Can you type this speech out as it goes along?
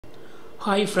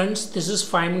Hi friends, this is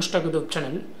 5 Minutes Tech YouTube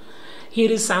channel.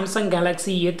 Here is Samsung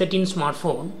Galaxy A13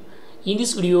 smartphone. In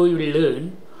this video you will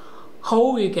learn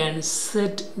how you can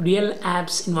set real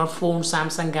apps in your phone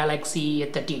Samsung Galaxy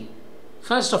A13.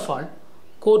 First of all,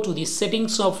 go to the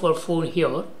settings of your phone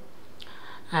here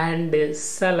and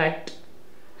select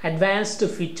advanced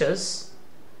features.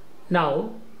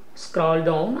 Now scroll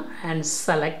down and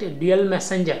select dual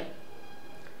messenger,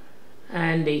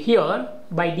 and here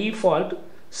by default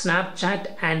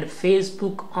Snapchat and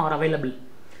Facebook are available.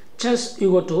 Just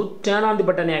you go to turn on the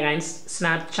button against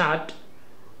Snapchat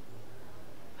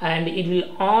and it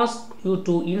will ask you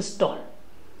to install.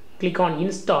 Click on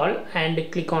install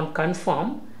and click on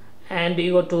confirm, and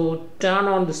you go to turn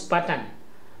on this button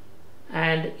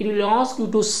and it will ask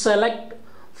you to select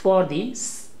for the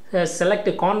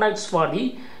select contacts for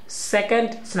the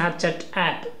second Snapchat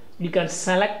app. You can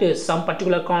select some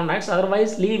particular contacts,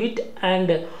 otherwise leave it,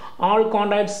 and all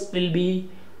contacts will be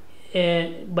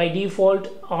by default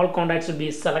all contacts will be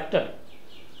selected.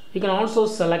 You can also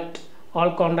select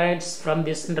all contacts from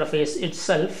this interface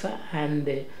itself,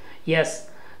 and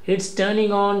yes, it's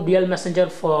turning on dual messenger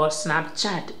for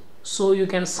Snapchat, so you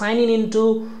can sign in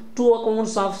into two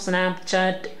accounts of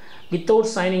Snapchat without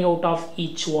signing out of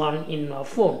each one in your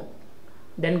phone.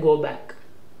 Then go back.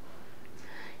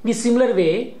 In a similar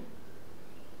way,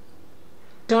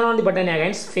 turn on the button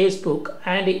against Facebook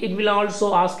and it will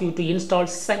also ask you to install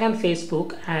second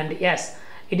Facebook, and yes,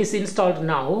 it is installed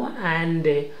now. And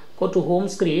go to home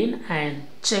screen and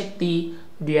check the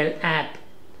dual app.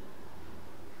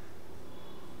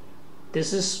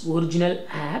 This is original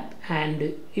app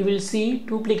and you will see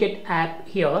duplicate app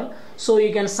here, so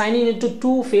you can sign in into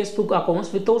two Facebook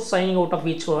accounts without signing out of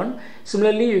each one.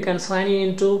 Similarly, you can sign in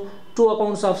into two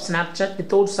accounts of Snapchat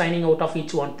without signing out of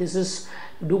each one. This is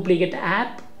duplicate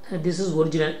app, this is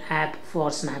original app for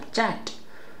Snapchat.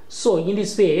 So in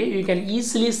this way you can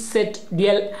easily set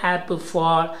dual app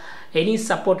for any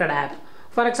supported app.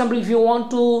 For example, if you want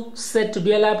to set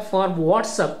dual app for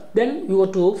WhatsApp, then you go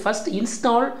to first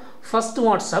install first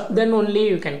WhatsApp, then only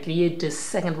you can create a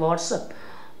second WhatsApp.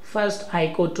 First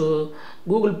I go to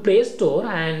Google Play Store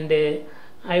and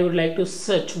I would like to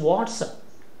search WhatsApp,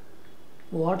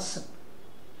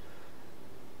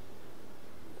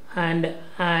 and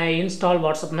I install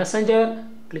WhatsApp Messenger.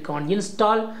 Click on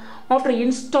install. After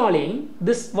installing,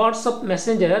 this WhatsApp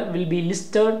Messenger will be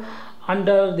listed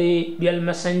under the dual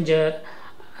messenger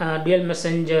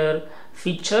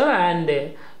feature,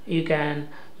 and you can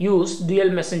use dual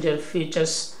messenger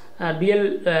features,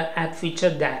 dual app feature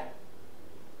there.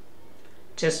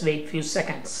 Just wait few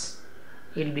seconds,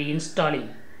 it will be installing.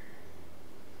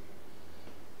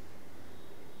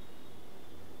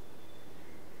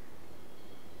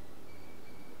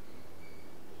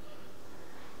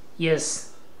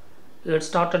 Yes, it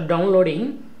started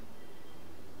downloading.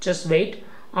 Just wait.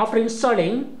 After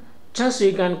installing, just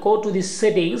you can go to the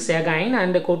settings again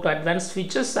and go to advanced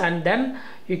features, and then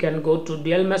you can go to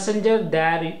dual messenger.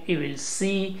 There you will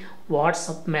see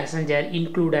WhatsApp Messenger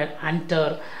included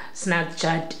under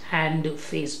Snapchat and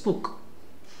Facebook.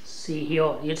 See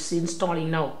here, it's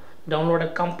installing now.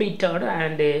 Downloaded completed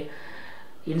and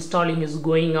installing is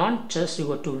going on. Just you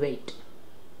go to wait.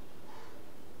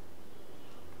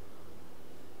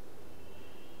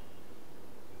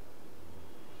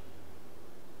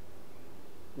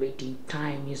 Waiting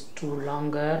time is too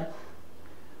longer,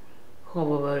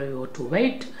 however you have to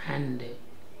wait. And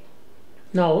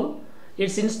now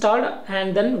it's installed,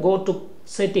 and then go to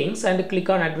settings and click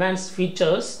on advanced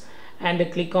features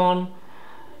and click on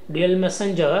dual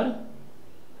messenger,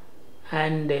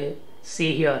 and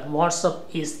see here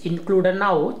WhatsApp is included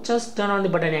now. Just turn on the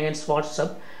button against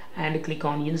WhatsApp and click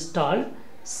on install.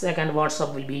 Second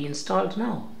WhatsApp will be installed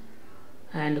now,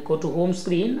 and go to home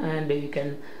screen and you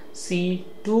can see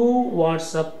two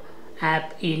WhatsApp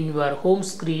app in your home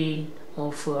screen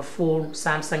of your phone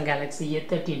Samsung Galaxy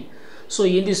A13. So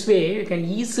in this way you can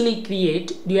easily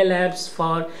create dual apps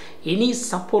for any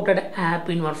supported app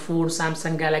in your phone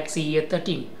Samsung Galaxy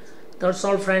A13. That's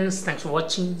all friends, thanks for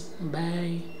watching,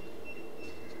 bye.